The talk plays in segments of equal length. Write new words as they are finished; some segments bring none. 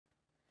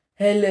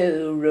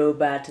Hello,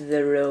 Robot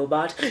the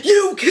Robot.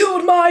 You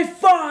killed my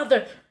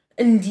father!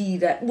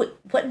 Indeed,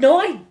 what?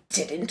 No, I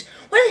didn't.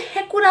 Why the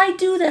heck would I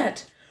do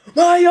that?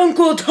 My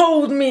uncle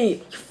told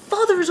me! Your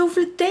father is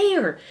over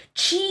there!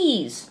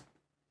 Cheese!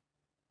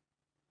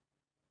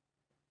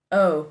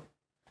 Oh.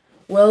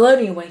 Well,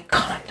 anyway,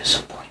 God, I'm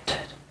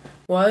disappointed.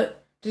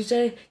 What? Did you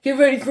say? Get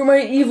ready for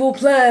my evil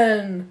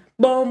plan!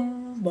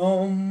 Bum,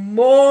 bum,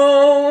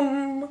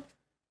 bum!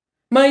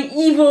 My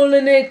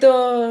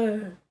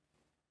evilinator!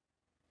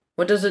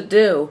 What does it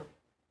do?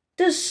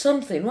 It does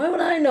something. Why would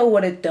I know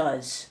what it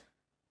does?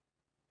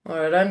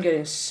 Alright, I'm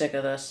getting sick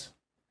of this.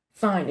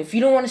 Fine, if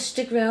you don't want to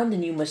stick around,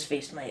 then you must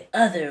face my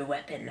other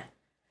weapon.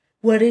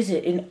 What is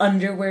it, an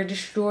underwear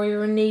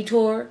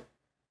destroyer-nator?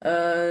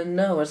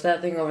 No, it's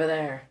that thing over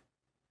there.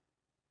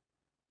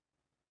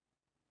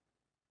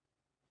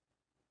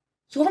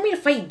 You want me to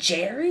fight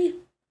Jerry?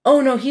 Oh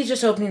no, he's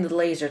just opening the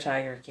laser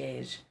tiger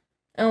cage.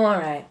 Oh,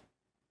 alright.